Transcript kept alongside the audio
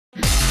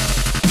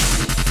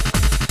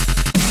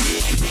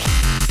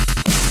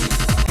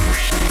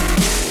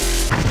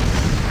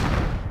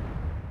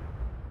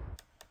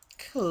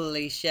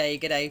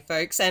Cliché. G'day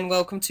folks, and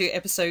welcome to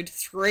episode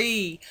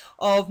 3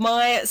 of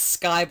my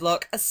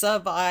Skyblock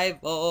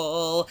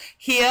survival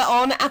here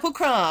on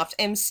Applecraft,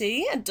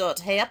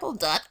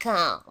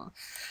 mc.heyapple.com.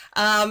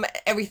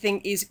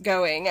 Everything is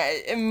going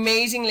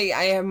amazingly.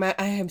 I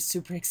am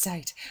super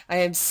excited. I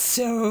am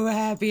so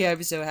happy.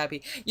 I'm so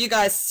happy. You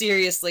guys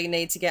seriously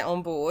need to get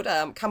on board.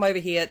 Come over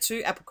here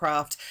to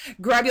Applecraft,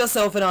 grab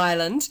yourself an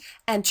island,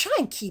 and try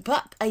and keep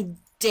up. I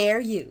dare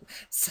you.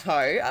 So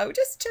I'll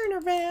just turn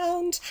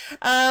around.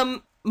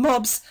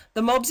 Mobs.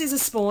 The mobs is a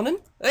spawning.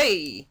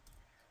 Hey,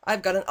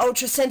 I've got an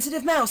ultra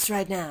sensitive mouse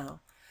right now.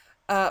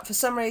 For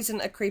some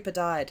reason a creeper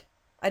died.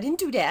 I didn't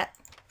do that.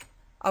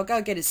 I'll go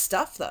get his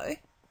stuff though.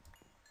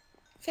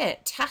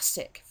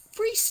 Fantastic.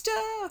 Free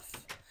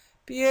stuff.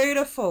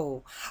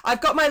 Beautiful.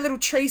 I've got my little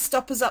tree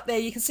stoppers up there.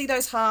 You can see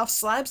those half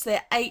slabs.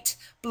 They're 8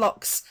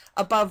 blocks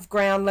above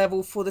ground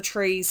level for the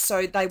trees,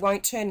 so they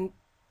won't turn.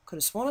 Could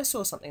have sworn I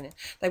saw something there.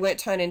 They won't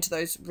turn into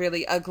those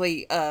really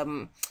ugly,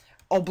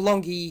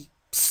 oblongy,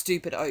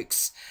 stupid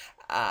oaks.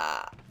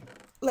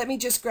 Let me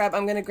just grab,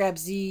 I'm going to grab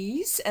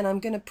these and I'm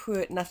going to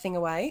put nothing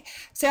away.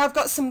 So I've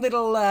got some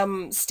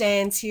little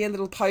stands here,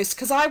 little posts,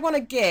 because I want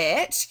to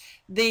get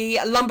the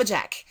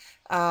lumberjack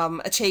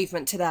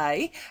achievement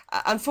today.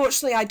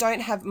 Unfortunately, I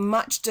don't have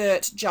much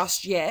dirt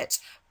just yet,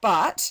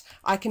 but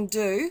I can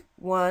do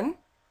one.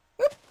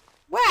 Whoop,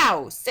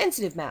 wow,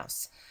 sensitive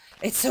mouse.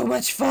 It's so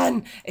much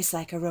fun. It's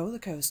like a roller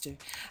coaster.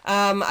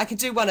 I can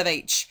do one of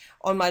each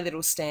on my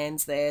little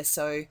stands there.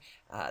 So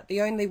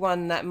the only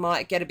one that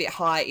might get a bit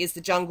high is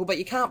the jungle, but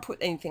you can't put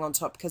anything on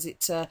top because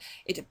it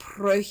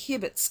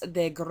prohibits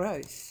their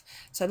growth.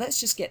 So let's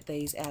just get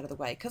these out of the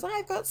way, because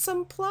I've got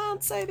some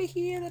plants over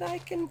here that I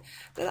can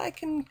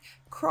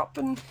crop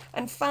and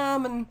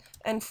farm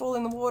and fall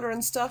in the water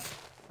and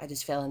stuff. I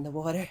just fell in the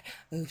water.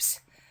 Oops.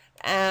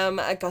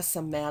 I got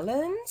some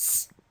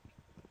melons.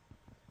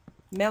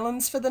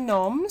 Melons for the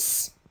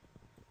noms.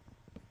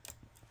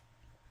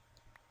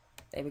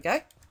 There we go.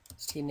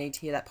 Just you need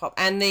to hear that pop.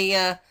 And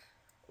the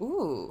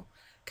ooh,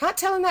 can't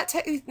tell in that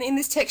in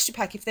this texture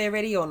pack if they're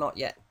ready or not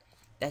yet.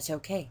 That's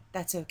okay.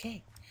 That's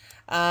okay.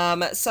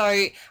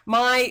 So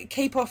my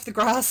keep off the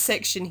grass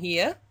section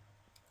here,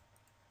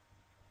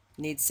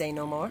 need say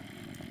no more,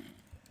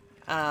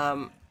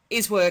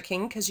 is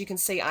working, because you can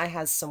see I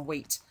has some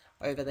wheat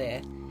over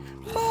there.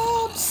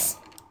 Mobs.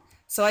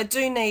 So I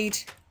do need.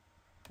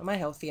 Am I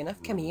healthy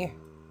enough? Come here.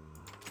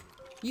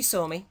 You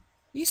saw me.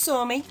 You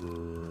saw me.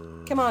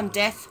 Come on,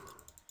 death.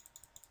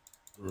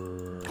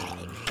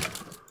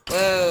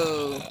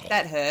 Whoa,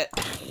 that hurt.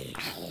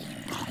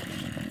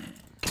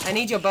 I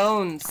need your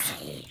bones.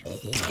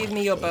 Give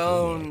me your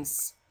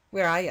bones.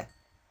 Where are you?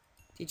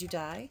 Did you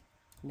die?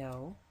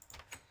 No.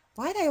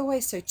 Why are they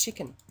always so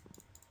chicken?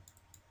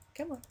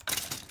 Come on.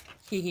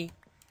 Hee hee.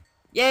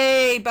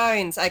 Yay,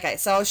 bones. Okay,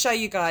 so I'll show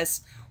you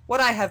guys what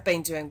I have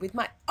been doing with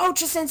my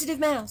ultra sensitive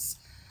mouse.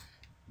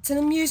 It's an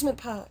amusement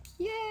park.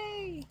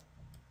 Yay!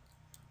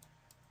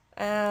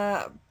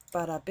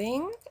 Bada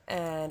bing.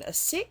 And a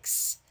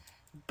 6.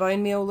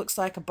 Bone meal looks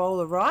like a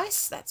bowl of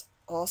rice. That's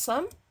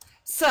awesome.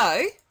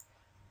 So,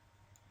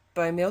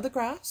 bone meal the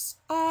grass.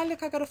 Oh,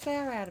 look, I got a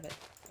flower out of it.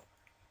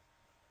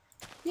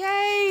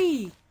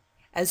 Yay!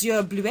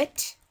 Azure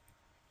bluette.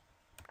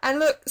 And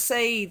look,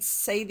 seeds.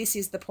 See, this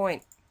is the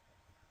point.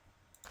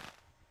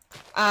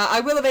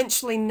 I will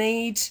eventually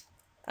need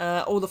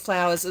all the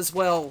flowers as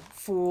well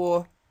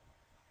for...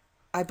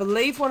 I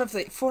believe one of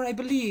the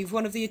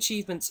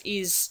achievements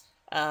is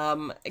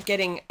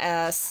getting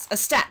a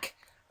stack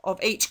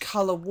of each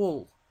colour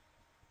wool,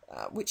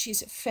 which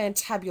is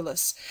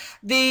fantabulous.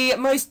 The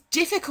most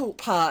difficult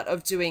part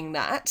of doing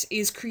that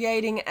is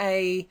creating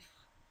a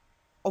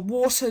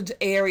watered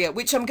area,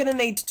 which I'm going to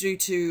need to do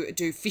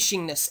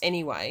fishingness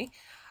anyway.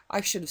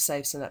 I should have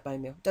saved some of that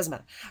bone meal. Doesn't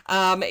matter.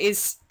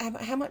 Is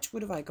how much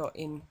wood have I got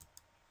in?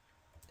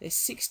 There's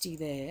 60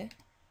 there.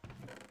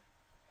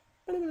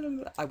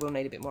 I will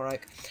need a bit more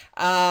oak.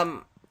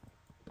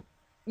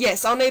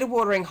 Yes, I'll need a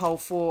watering hole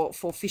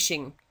for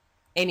fishing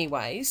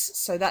anyways,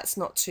 so that's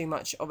not too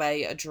much of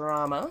a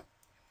drama.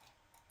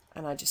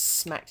 And I just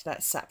smacked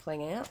that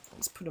sapling out.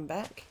 Let's put them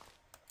back.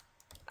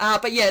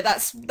 But yeah,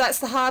 that's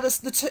the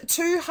hardest, the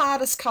two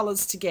hardest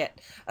colours to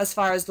get as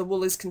far as the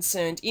wool is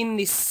concerned in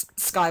this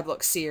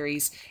Skyblock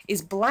series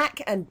is black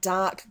and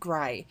dark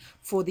grey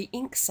for the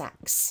ink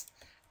sacs.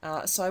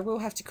 So I will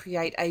have to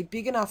create a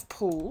big enough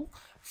pool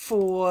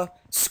for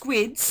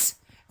squids,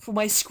 for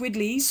my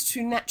squidlies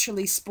to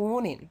naturally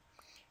spawn in.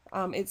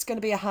 It's going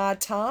to be a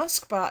hard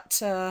task,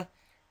 but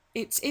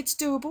it's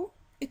doable.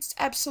 It's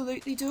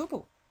absolutely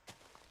doable.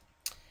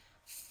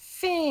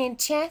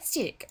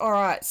 Fantastic.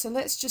 Alright, so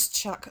let's just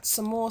chuck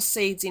some more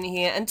seeds in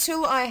here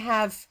until I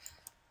have...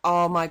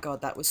 Oh my god,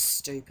 that was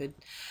stupid.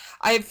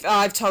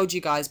 I've told you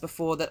guys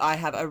before that I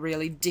have a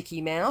really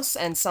dicky mouse,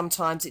 and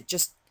sometimes it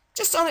just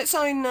on its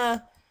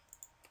own...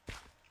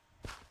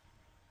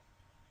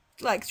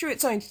 like through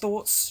its own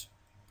thoughts,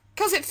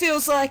 because it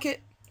feels like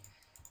it,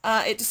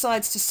 it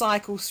decides to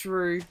cycle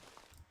through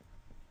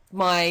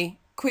my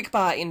quick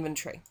bar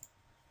inventory.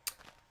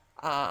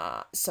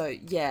 So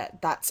yeah,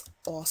 that's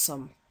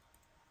awesome.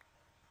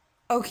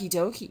 Okie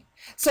dokie.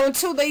 So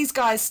until these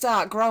guys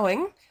start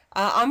growing,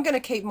 I'm going to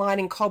keep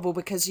mining cobble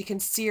because you can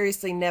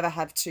seriously never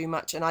have too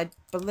much. And I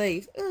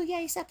believe, oh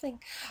yay, sapling.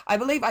 I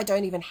believe I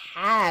don't even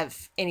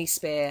have any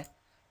spare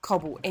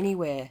cobble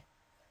anywhere.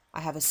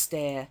 I have a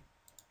stair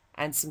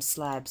and some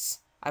slabs.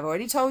 I've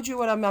already told you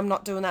what I'm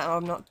not doing that.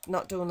 I'm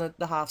not doing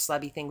the half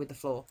slabby thing with the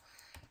floor.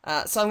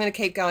 So I'm going to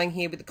keep going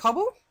here with the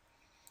cobble.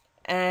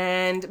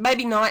 And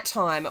maybe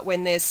nighttime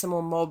when there's some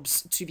more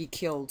mobs to be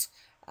killed,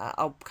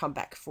 I'll come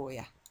back for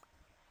you.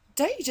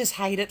 Don't you just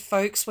hate it,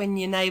 folks, when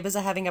your neighbours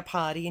are having a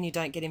party and you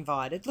don't get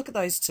invited? Look at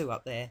those two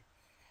up there.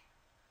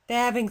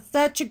 They're having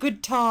such a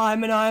good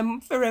time and I'm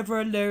forever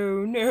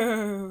alone.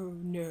 No,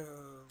 no.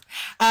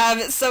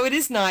 So it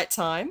is night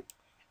time.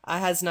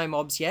 Has no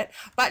mobs yet.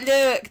 But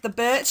look, the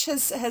birch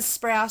has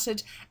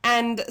sprouted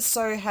and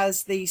so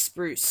has the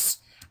spruce.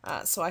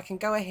 So I can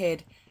go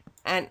ahead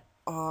and...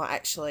 Oh,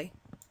 actually,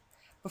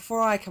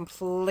 before I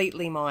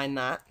completely mine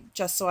that,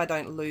 just so I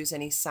don't lose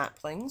any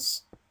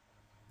saplings...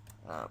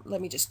 let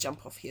me just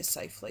jump off here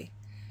safely.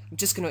 I'm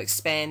just going to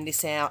expand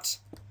this out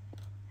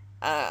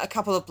a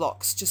couple of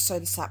blocks just so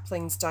the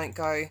saplings don't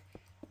go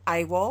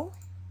AWOL.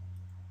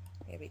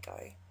 There we go.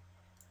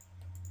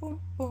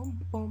 Boom, boom,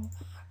 boom.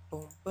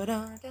 Boom,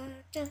 ba-da, da,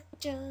 da,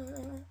 da.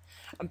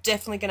 I'm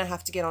definitely going to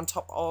have to get on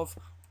top of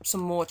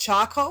some more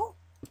charcoal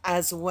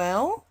as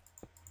well.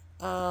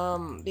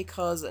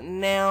 Because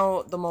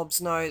now the mobs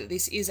know that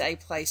this is a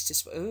place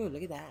to... Ooh,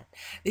 look at that.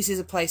 This is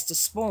a place to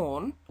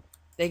spawn.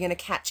 They're going to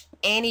catch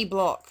any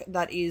block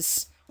that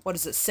is, what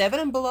is it, 7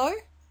 and below?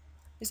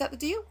 Is that the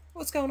deal?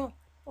 What's going on?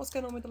 What's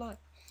going on with the light?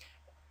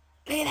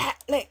 Look at that.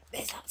 Look,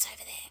 there's lots over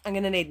there. I'm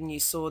going to need a new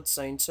sword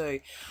soon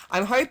too.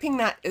 I'm hoping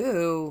that...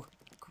 Ooh,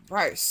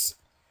 gross.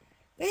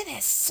 Look at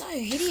that, so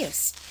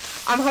hideous.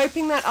 I'm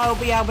hoping that I'll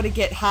be able to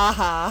get,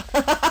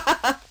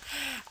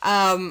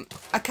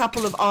 a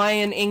couple of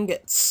iron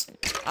ingots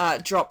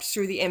dropped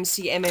through the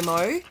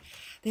MCMMO.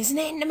 There's an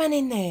Enderman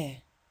in there.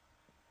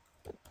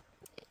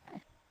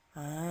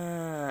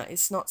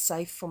 It's not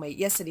safe for me.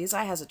 Yes, it is.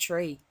 I has a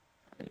tree.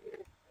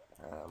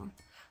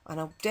 And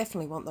I'll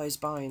definitely want those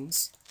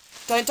bones.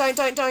 Don't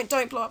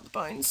blow up the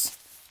bones.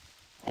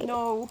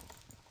 No.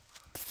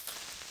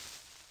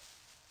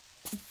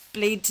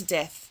 Bleed to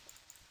death.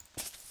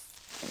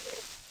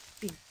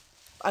 Big,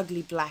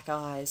 ugly black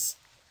eyes.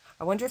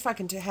 I wonder if I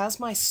can do... How's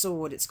my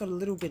sword? It's got a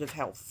little bit of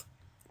health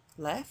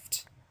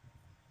left.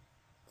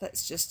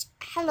 Let's just...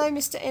 Hello,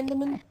 Mr.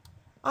 Enderman.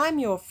 I'm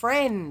your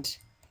friend.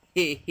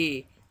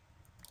 Hehe.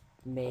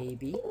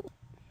 Maybe.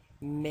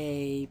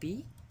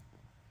 Maybe.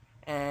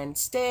 And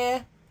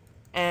stare.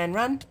 And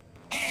run.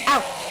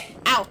 Ow!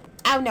 Ow!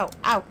 Ow, no!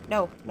 Ow!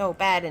 No! No!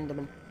 Bad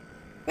Enderman.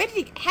 Where did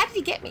he... How did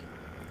he get me?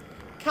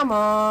 Come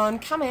on!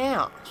 Come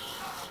out!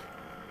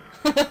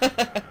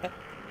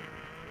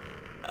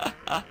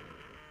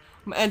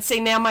 And see,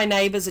 now my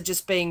neighbours are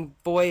just being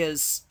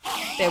voyeurs.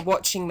 They're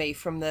watching me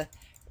from the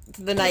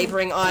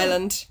neighbouring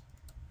island.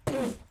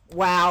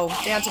 Wow.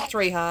 Down to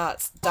 3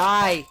 hearts.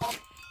 Die!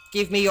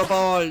 Give me your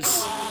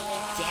balls.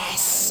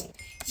 Yes.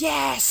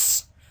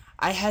 Yes.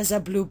 I has a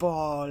blue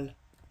ball.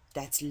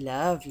 That's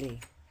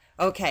lovely.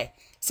 Okay.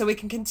 So we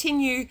can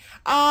continue.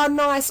 Ah,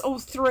 nice. All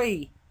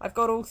 3. I've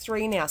got all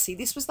 3 now. See,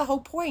 this was the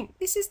whole point.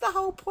 This is the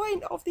whole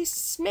point of this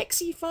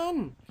smexy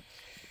fun.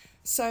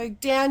 So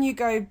down you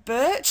go,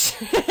 birch.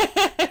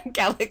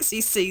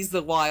 Galaxy sees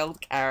the wild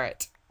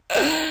carrot.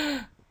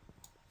 Hang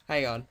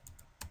on.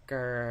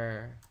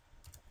 Grrr.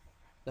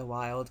 The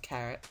wild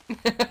carrot.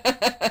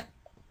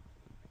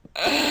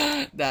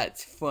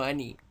 That's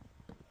funny.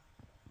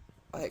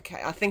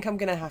 Okay, I think I'm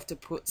going to have to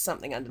put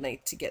something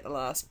underneath to get the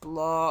last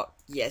block.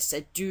 Yes,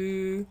 I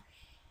do.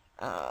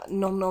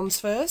 Nom noms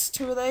first,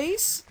 2 of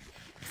these.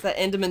 That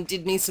Enderman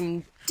did me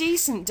some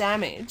decent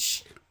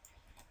damage.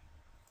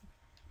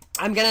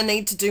 I'm going to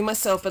need to do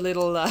myself a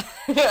little a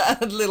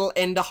little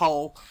ender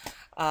hole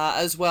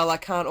as well. I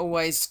can't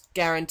always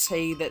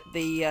guarantee that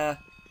the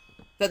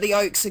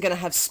oaks are going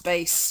to have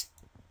space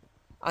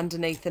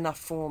underneath enough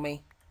for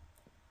me.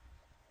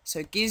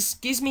 So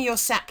gives me your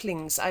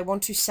saplings. I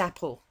want to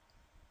sapple.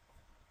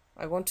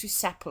 I want to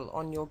sapple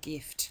on your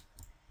gift.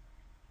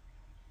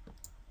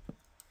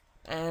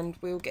 And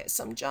we'll get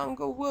some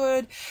jungle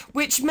wood,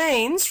 which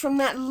means from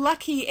that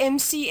lucky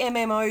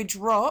MCMMO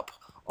drop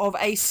of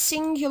a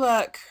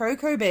singular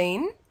cocoa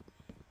bean,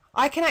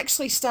 I can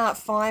actually start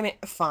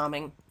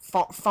farming.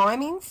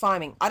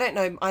 I don't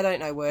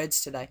know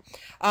words today.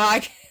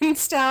 I can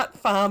start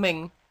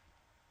farming.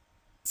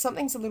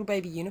 Something's a little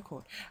baby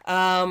unicorn.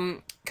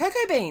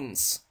 Cocoa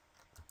beans.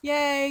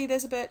 Yay,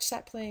 there's a birch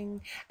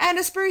sapling. And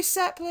a spruce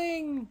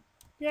sapling.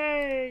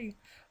 Yay.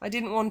 I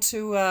didn't want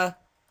to...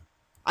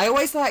 I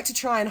always like to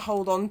try and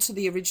hold on to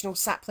the original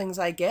saplings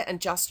I get and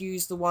just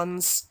use the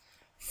ones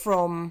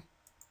from...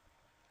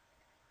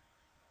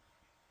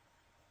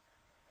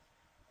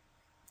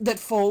 that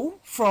fall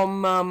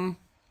from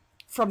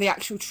the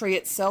actual tree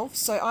itself.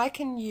 So I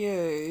can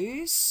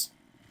use...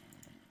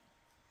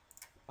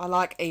 I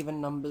like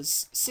even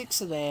numbers.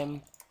 6 of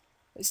them.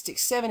 Let's stick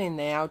 7 in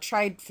there. I'll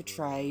trade for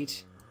trade.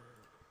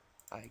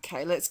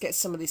 Okay, let's get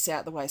some of this out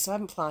of the way. So I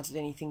haven't planted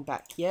anything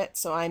back yet.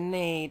 So I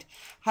need...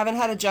 Haven't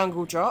had a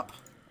jungle drop.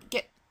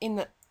 Get in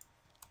the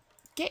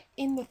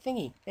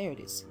thingy. There it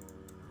is.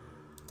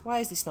 Why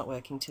is this not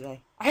working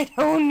today? I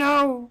don't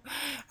know.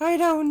 I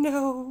don't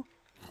know.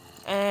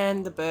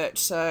 And the birch.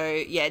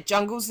 So, yeah,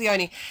 jungle's the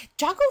only...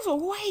 Jungle's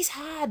always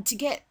hard to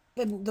get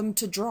them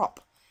to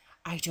drop.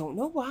 I don't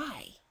know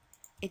why.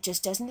 It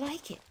just doesn't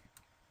like it.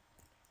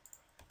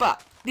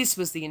 But this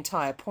was the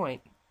entire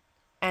point.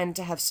 And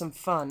to have some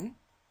fun,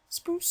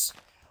 spruce,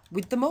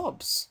 with the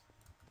mobs.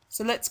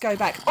 So let's go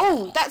back.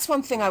 Oh, that's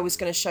one thing I was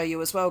going to show you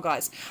as well,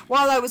 guys.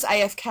 While I was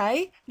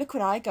AFK, look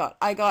what I got.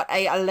 I got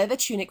a leather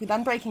tunic with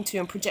Unbreaking 2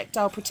 and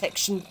Projectile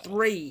Protection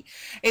 3.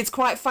 It's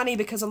quite funny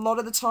because a lot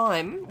of the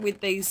time with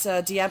these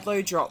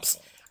Diablo drops,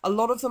 a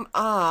lot of them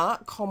are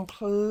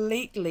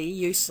completely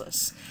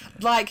useless.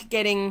 Like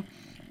getting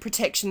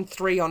Protection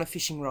 3 on a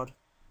fishing rod,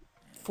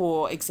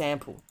 for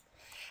example.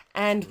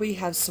 And we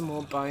have some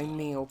more bone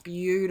meal.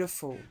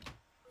 Beautiful.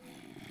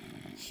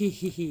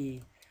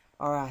 Hee.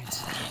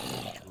 Alright.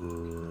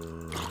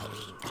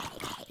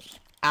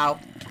 Ow.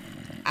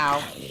 Ow.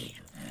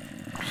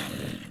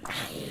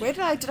 Where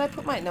did I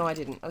put my... No, I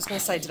didn't. I was going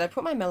to say, did I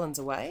put my melons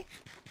away?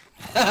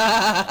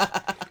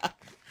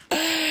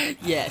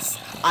 Yes,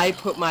 I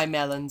put my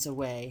melons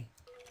away.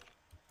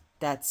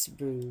 That's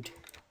rude.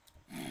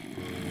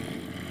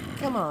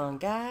 Come on,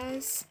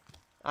 guys.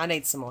 I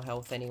need some more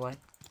health anyway.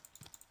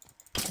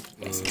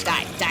 Yes,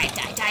 die.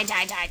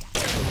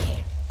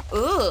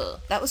 Ugh,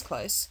 that was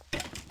close.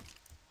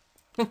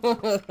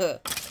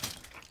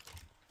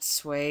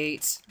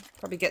 Sweet.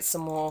 Probably get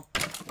some more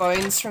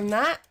bones from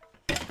that.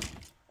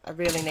 I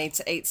really need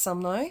to eat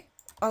some though.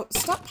 Oh,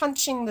 stop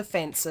punching the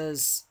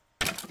fences,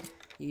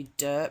 you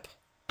derp.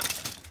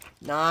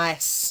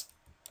 Nice.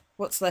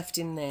 What's left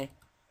in there?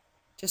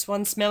 Just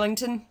one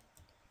Smellington?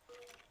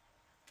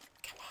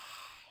 Come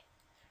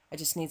on. I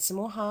just need some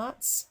more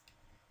hearts.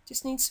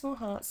 Just need some more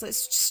hearts.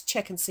 Let's just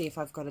check and see if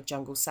I've got a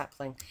jungle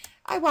sapling.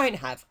 I won't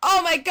have.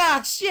 Oh my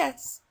gosh,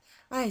 yes!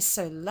 I am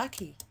so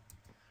lucky.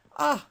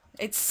 Oh,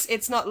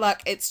 it's not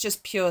luck, it's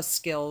just pure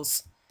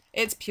skills.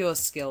 It's pure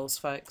skills,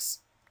 folks.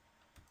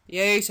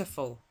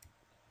 Beautiful.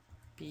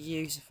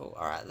 Beautiful.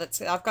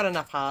 Alright, I've got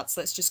enough hearts.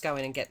 Let's just go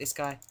in and get this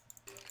guy.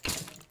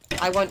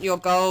 I want your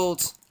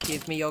gold.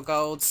 Give me your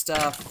gold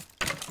stuff.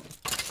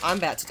 I'm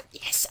about to...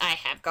 Yes, I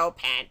have gold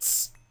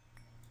pants.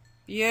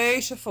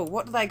 Beautiful.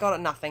 What do they got?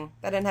 Nothing.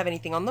 They don't have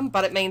anything on them,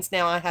 but it means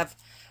now I have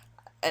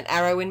an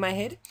arrow in my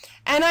head.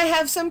 And I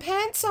have some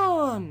pants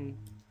on.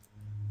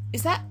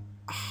 Is that...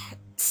 Oh,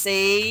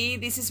 see,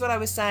 this is what I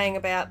was saying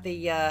about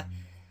the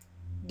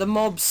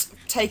mobs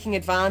taking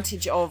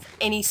advantage of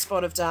any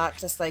spot of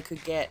darkness they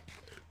could get.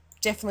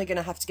 Definitely going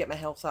to have to get my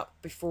health up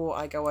before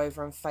I go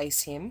over and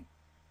face him.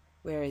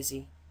 Where is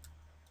he?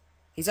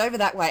 He's over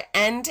that way,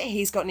 and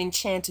he's got an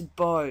enchanted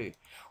bow.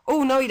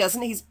 Oh, no, he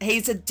doesn't.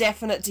 He's a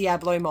definite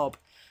Diablo mob.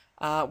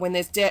 When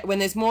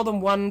there's more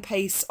than one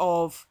piece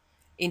of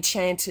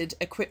enchanted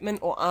equipment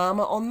or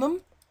armor on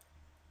them,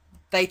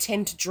 they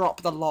tend to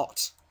drop the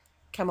lot.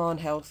 Come on,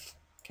 health.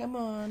 Come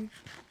on.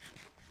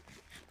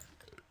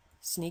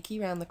 Sneaky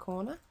round the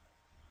corner.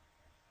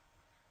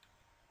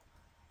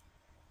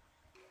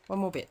 One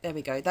more bit. There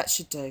we go. That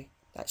should do.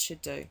 That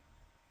should do.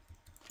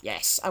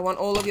 Yes, I want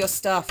all of your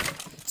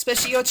stuff.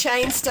 Especially your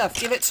chain stuff.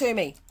 Give it to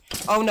me.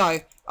 Oh no.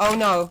 Oh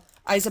no.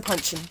 Eyes are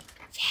punching.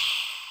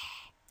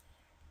 Yeah.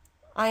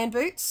 Iron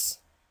boots.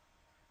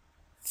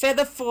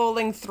 Feather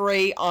falling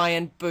 3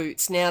 iron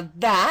boots. Now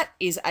that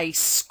is a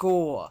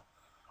score.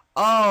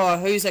 Oh,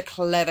 who's a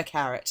clever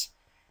carrot?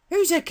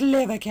 Who's a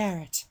clever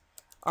carrot?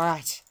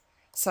 Alright.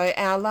 So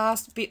our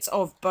last bits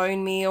of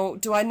bone meal.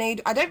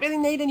 I don't really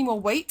need any more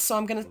wheat, so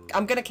I'm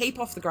gonna keep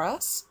off the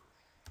grass.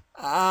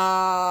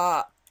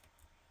 The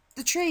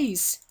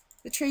trees.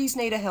 The trees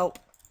need a help.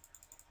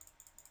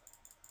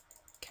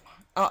 Come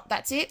on. Oh,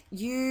 that's it.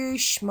 You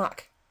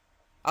schmuck.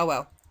 Oh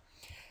well.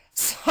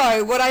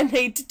 So what I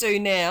need to do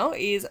now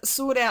is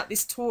sort out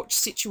this torch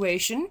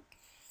situation.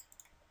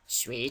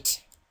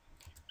 Sweet.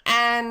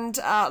 And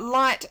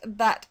light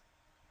that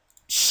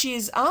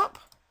shiz up.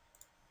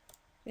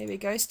 There we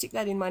go. Stick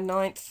that in my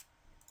 9th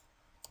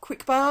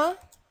quick bar.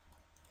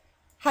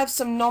 Have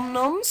some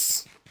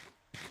nom-noms.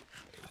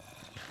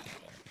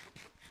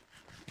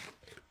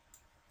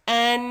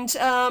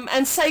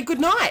 And say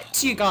goodnight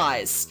to you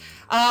guys.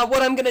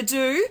 What I'm going to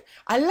do,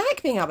 I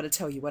like being able to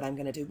tell you what I'm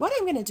going to do. What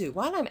I'm going to do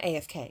while I'm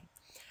AFK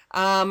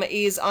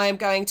is I am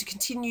going to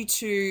continue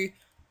to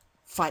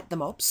fight the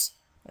mobs.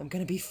 I'm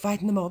going to be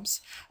fighting the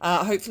mobs.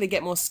 Hopefully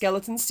get more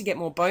skeletons to get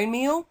more bone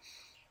meal.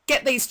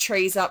 Get these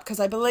trees up because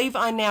I believe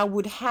I now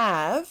would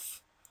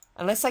have,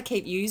 unless I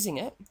keep using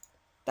it,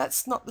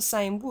 that's not the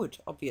same wood,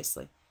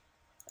 obviously.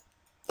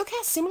 Look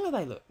how similar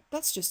they look.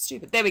 That's just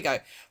stupid. There we go.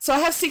 So I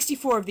have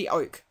 64 of the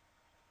oak.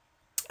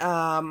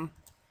 No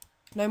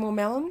more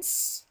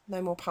melons.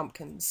 No more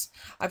pumpkins.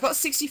 I've got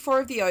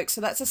 64 of the oak,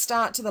 so that's a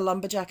start to the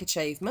lumberjack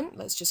achievement.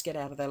 Let's just get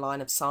out of their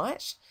line of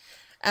sight.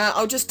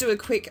 I'll just do a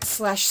quick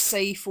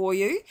 /C for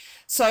you.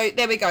 So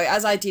there we go,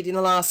 as I did in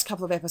the last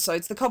couple of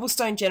episodes, the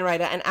cobblestone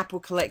generator and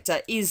apple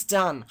collector is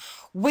done.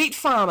 Wheat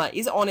farmer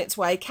is on its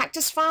way.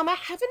 Cactus farmer,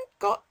 haven't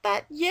got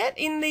that yet.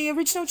 In the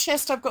original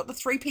chest, I've got the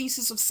 3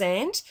 pieces of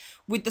sand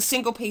with the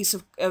single piece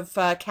of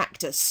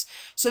cactus.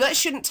 So that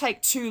shouldn't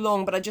take too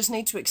long, but I just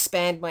need to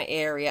expand my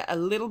area a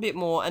little bit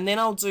more, and then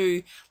I'll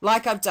do,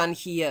 like I've done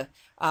here,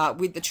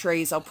 with the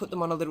trees, I'll put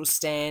them on a little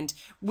stand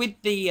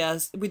with the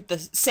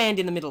sand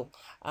in the middle,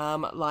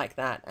 like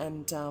that,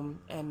 and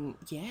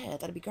yeah,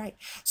 that'd be great.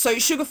 So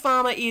sugar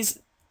farmer is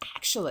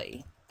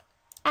actually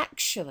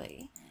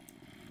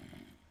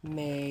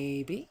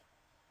maybe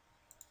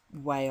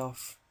way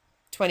off.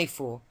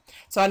 24.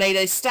 So I need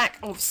a stack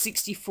of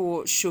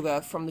 64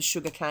 sugar from the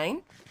sugar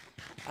cane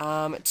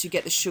to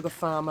get the sugar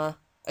farmer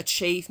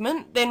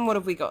achievement. Then what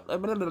have we got?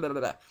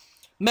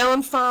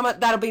 Melon farmer,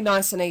 that'll be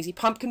nice and easy.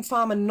 Pumpkin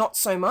farmer, not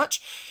so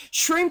much.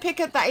 Shroom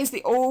picker, that is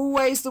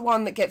always the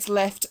one that gets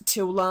left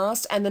till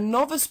last. And the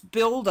novice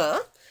builder,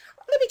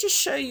 let me just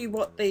show you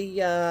what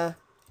the,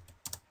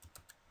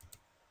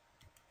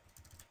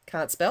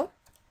 can't spell.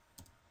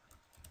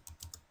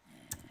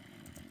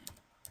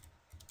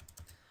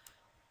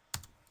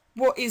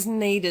 What is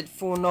needed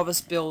for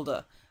novice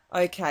builder?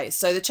 Okay,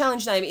 so the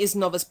challenge name is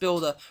Novice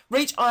Builder.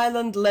 Reach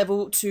island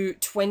level to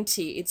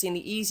 20. It's in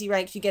the easy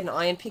rank. You get an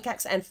iron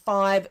pickaxe and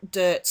 5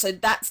 dirt. So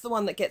that's the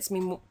one that gets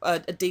me a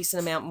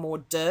decent amount more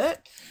dirt.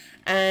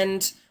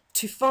 And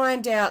to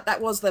find out,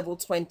 that was level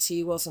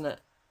 20, wasn't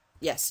it?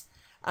 Yes.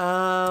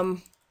 ISINFO,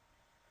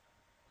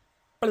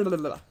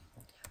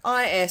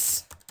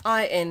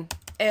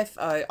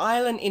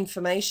 island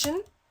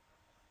information,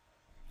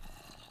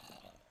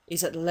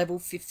 is at level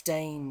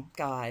 15,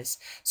 guys.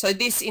 So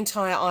this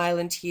entire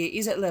island here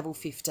is at level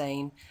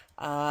 15.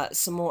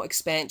 Some more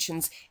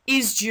expansions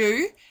is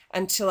due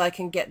until I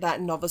can get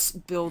that novice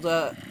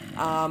builder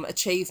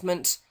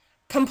achievement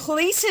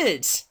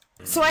completed.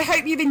 So I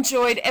hope you've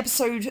enjoyed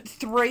episode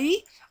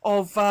 3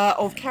 of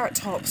Carrot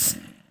Top's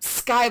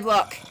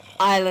Skyblock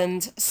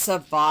Island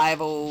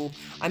Survival.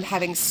 I'm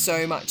having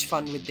so much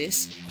fun with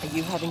this. Are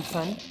you having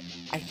fun?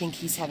 I think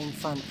he's having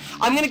fun.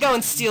 I'm going to go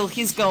and steal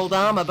his gold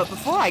armor, but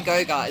before I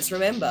go, guys,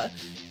 remember,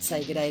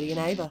 say good day to your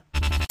neighbour.